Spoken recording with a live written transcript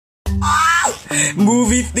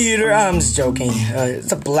Movie theater. I'm just joking.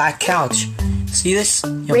 It's a black couch. See this?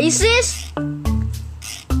 Yep. Racist?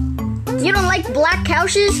 You don't like black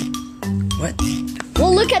couches? What?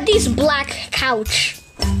 Well, look at this black couch.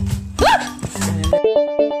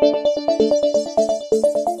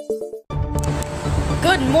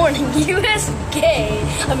 Good morning, USA.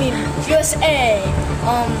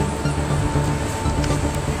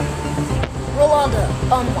 Rolanda.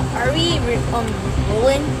 Are we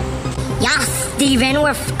rolling? Yeah, Steven,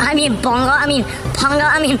 Ponga,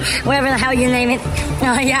 whatever the hell you name it.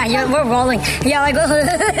 We're rolling. Yeah, like.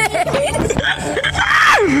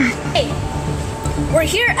 Hey, we're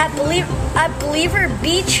here at Believer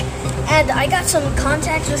Beach, and I got some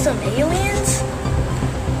contacts with some aliens.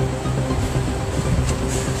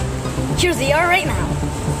 Here they are right now.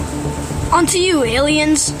 On to you,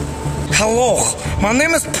 aliens. Hello, my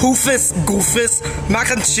name is Poofus, Goofus,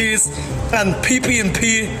 Mac and Cheese, and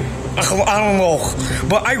PP&P. I don't know,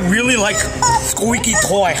 but I really like squeaky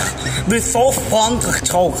toy. They're so fun to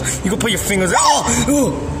choke. You can put your fingers.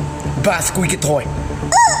 Bad squeaky toy.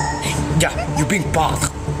 Yeah, you're being bad.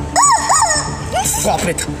 Stop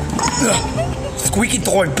it. Squeaky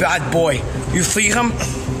toy, bad boy. You see him?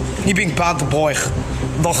 He's being bad boy.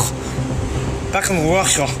 Look, back in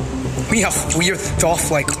Russia, we have weird stuff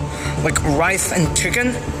like rice and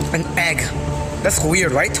chicken and egg. That's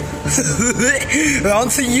weird, right? On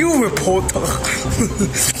to you, reporter.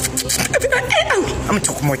 I'm gonna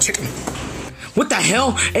talk more chicken. What the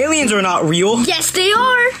hell? Aliens are not real. Yes, they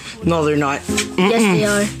are. No, they're not. Yes, they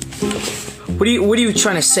are. What are you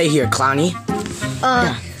trying to say here, Clowny?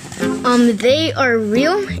 They are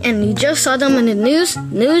real, and you just saw them in the news.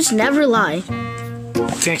 News never lie.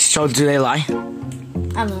 Thanks, Joe. Do they lie?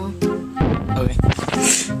 I don't know. Okay.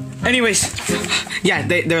 Anyways, yeah,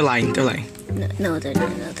 they're lying. They're lying. No, they're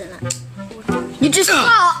not. No, they're not. You just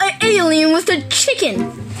saw an alien with a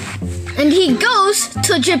chicken, and he goes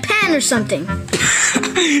to Japan or something.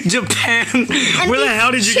 Japan? And where the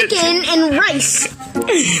hell did you get chicken and rice?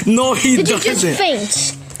 No, he did doesn't. Did you just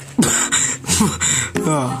faint?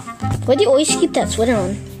 Why do you always keep that sweater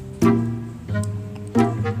on?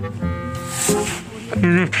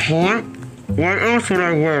 Why else would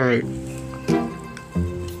I wear it?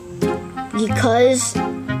 Because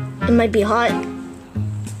it might be hot.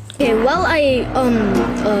 Okay, well,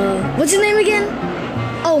 what's his name again?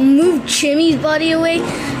 Oh, move Jimmy's body away.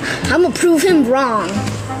 I'm gonna prove him wrong.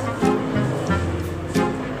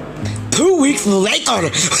 2 weeks later.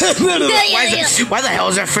 Why the hell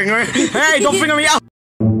is that finger? Hey, don't finger me out.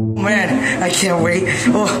 Man, I can't wait.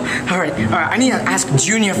 Oh, all right. I need to ask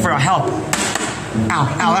Junior for help. Ow,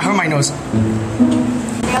 that hurt my nose.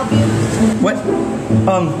 Can I help you? What?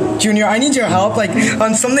 Junior, I need your help, like,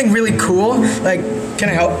 on something really cool. Like, can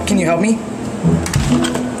you help me?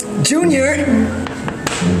 Junior!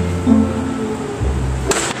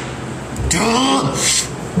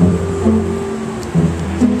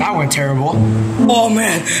 That went terrible. Oh,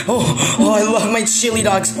 man. Oh, I love my chili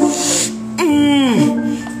dogs.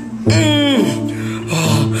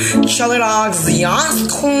 Oh, chili dogs, yes,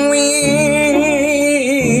 queen.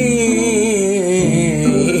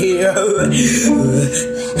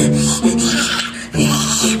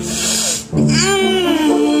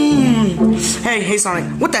 Hey, Sonic,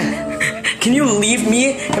 what the? Can you leave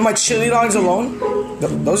me and my chili dogs alone?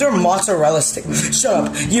 Those are mozzarella sticks. Shut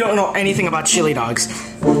up. You don't know anything about chili dogs.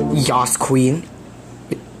 Yas queen.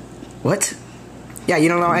 What? Yeah, you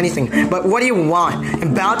don't know anything. But what do you want?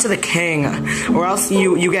 And bow to the king, or else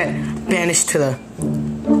you get banished to the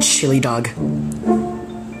chili dog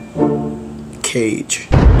cage.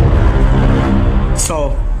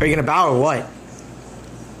 So, are you gonna bow or what?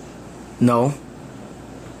 No.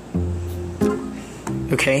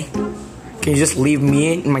 Okay. Can you just leave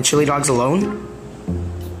me and my chili dogs alone?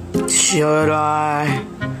 Should I?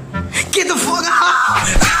 Get the fuck out!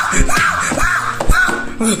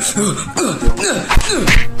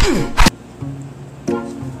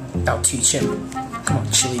 I'll teach him. Come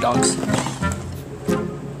on, chili dogs.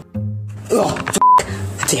 Oh,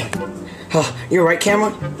 damn. Oh, you're right,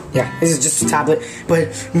 camera? Yeah, this is just a tablet.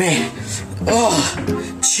 But, man. Oh,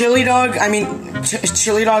 chili dog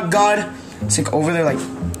god. It's like over there, like,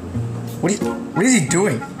 what is he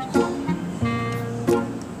doing?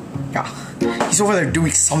 Yeah, he's over there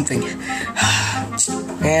doing something.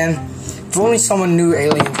 Man, if only someone knew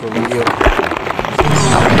aliens were real.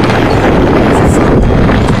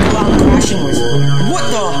 Loud crashing noise. What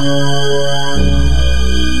the?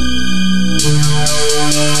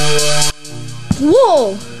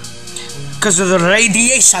 Whoa! Because of the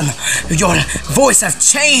radiation, your voice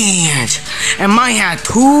has changed. And mine had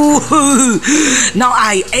too. Now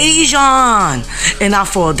I Asian. And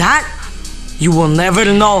after that, you will never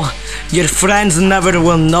know. Your friends never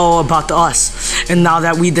will know about us. And now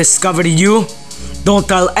that we discovered you, don't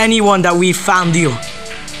tell anyone that we found you.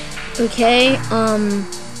 Okay,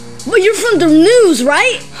 but you're from the news,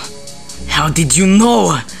 right? How did you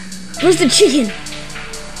know? Where's the chicken?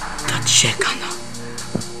 The chicken.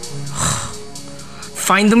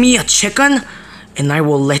 Find me a chicken, and I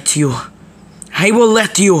will let you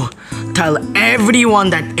tell everyone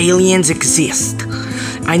that aliens exist.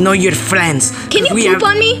 I know your friends. Can you poop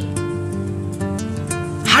on me?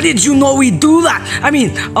 How did you know we do that? I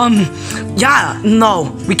mean, yeah,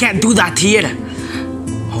 no, we can't do that here.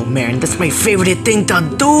 Oh man, that's my favorite thing to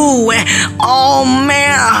do. Oh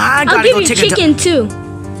man, I gotta I'll give you chicken too.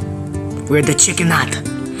 Where's the chicken at?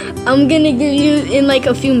 I'm gonna give you in like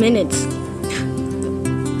a few minutes.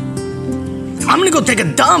 I'm gonna go take a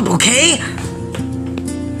dump, okay?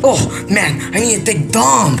 Oh man, I need to take a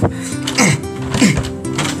dump.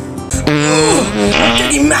 I'm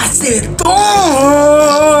taking massive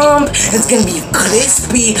dump. It's gonna be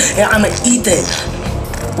crispy, and I'm gonna eat it.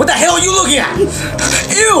 What the hell are you looking at?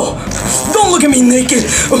 Ew! Don't look at me naked.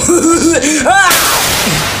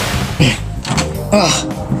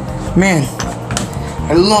 Oh, man,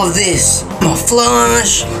 I love this. I'm gonna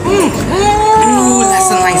flush. Ooh, that's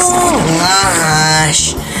a nice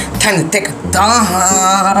flush. Time to take a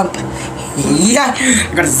dump. Yeah,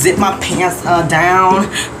 I gotta zip my pants down.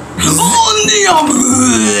 Oh, no!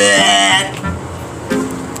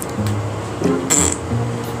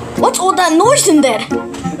 What's all that noise in there?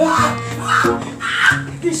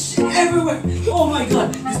 There's shit everywhere. Oh my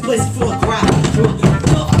god, this place is full of crap.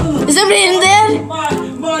 Is somebody in there?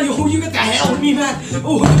 Mario, you got to help me, man.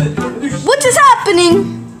 Oh, What is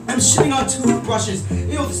happening? I'm shitting on toothbrushes.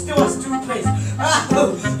 Ew, this still has toothpaste.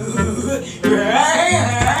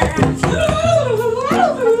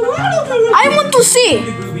 I want to see.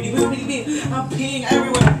 I'm peeing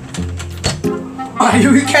everywhere. Mario,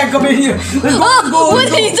 you can't come in here. Let's go.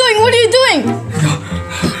 What are you doing? What are you doing?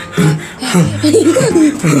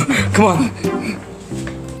 Come on.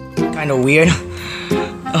 Kind of weird.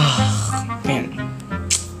 Oh, man.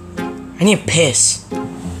 I need to piss.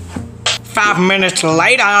 5 minutes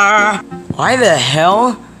later. Why the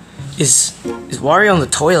hell is Wario on the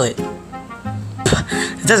toilet?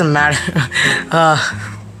 It doesn't matter.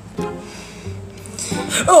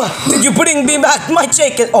 Oh, did you bring me back my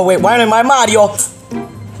chicken? Oh wait, why am I Mario?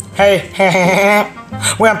 Hey,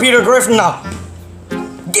 we're Peter Griffin now.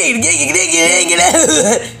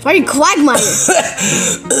 Why are you Quagmire?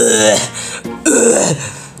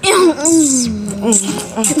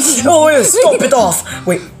 Oh wait, stop it off.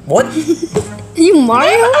 Wait, what? You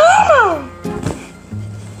Mario?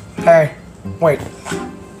 Hey, wait.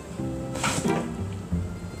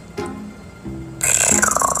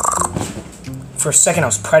 For a second I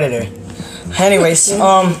was Predator. Anyways,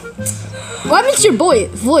 What happened to your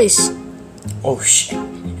voice? oh shit.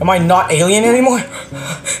 Am I not alien anymore?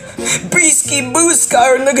 Beasky Booska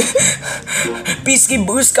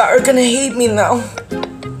are gonna hate me now.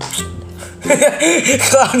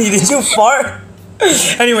 Clowny, did you fart?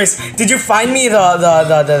 Anyways, did you find me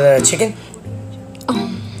the chicken?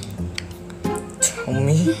 Tell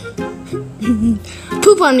me.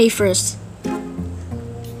 Poop on me first.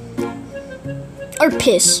 Or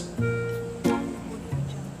piss.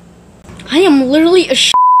 I am literally a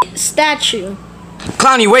statue.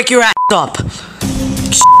 Clowny, wake your ass up.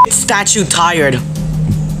 Statue tired.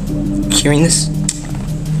 Hearing this?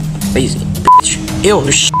 Lazy bitch. Ew,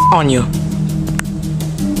 there's on you.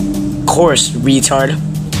 Of course, retard.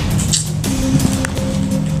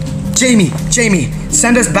 Jamie,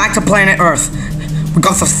 send us back to planet Earth. We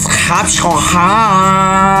got the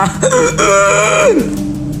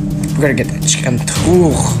we're gonna get that chicken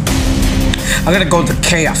too. I'm gonna go to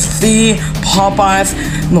KFC, Popeyes,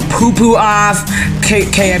 no poo-poo ass,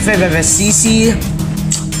 KFC,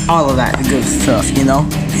 all of that good stuff, you know?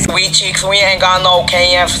 Sweet cheeks, we ain't got no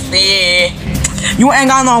KFC. You ain't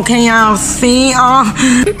got no KFC,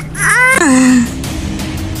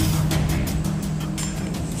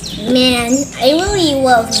 Man, I really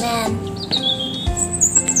love man.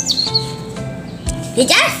 Did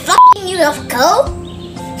that fucking UFO?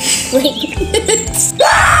 Wait.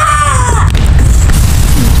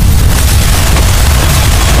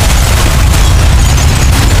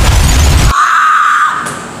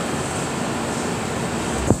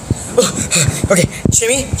 Okay,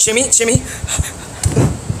 Jimmy. Shimmy.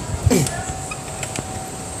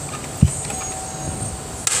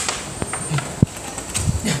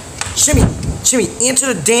 Jimmy,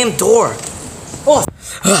 answer the damn door. Oh.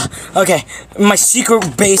 Okay, my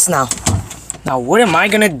secret base now. Now, what am I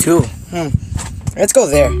gonna do? Let's go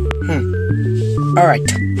there. Alright.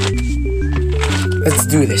 Let's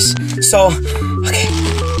do this. So, okay.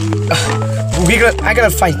 I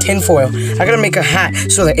gotta find tinfoil. I gotta make a hat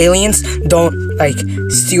so the aliens don't, like,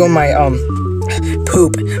 steal my,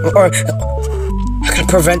 poop. Or, I gotta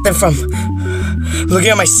prevent them from looking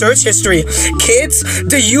at my search history. Kids,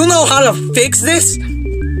 do you know how to fix this?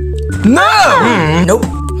 No! Nope.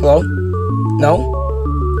 Hello? No?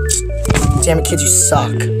 Damn it, kids, you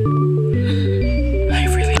suck. I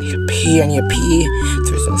really need to pee. I need to pee.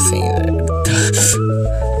 There's no thing that...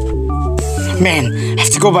 Man, I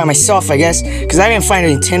have to go by myself, I guess, because I didn't find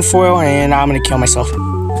any tinfoil, and now I'm gonna kill myself.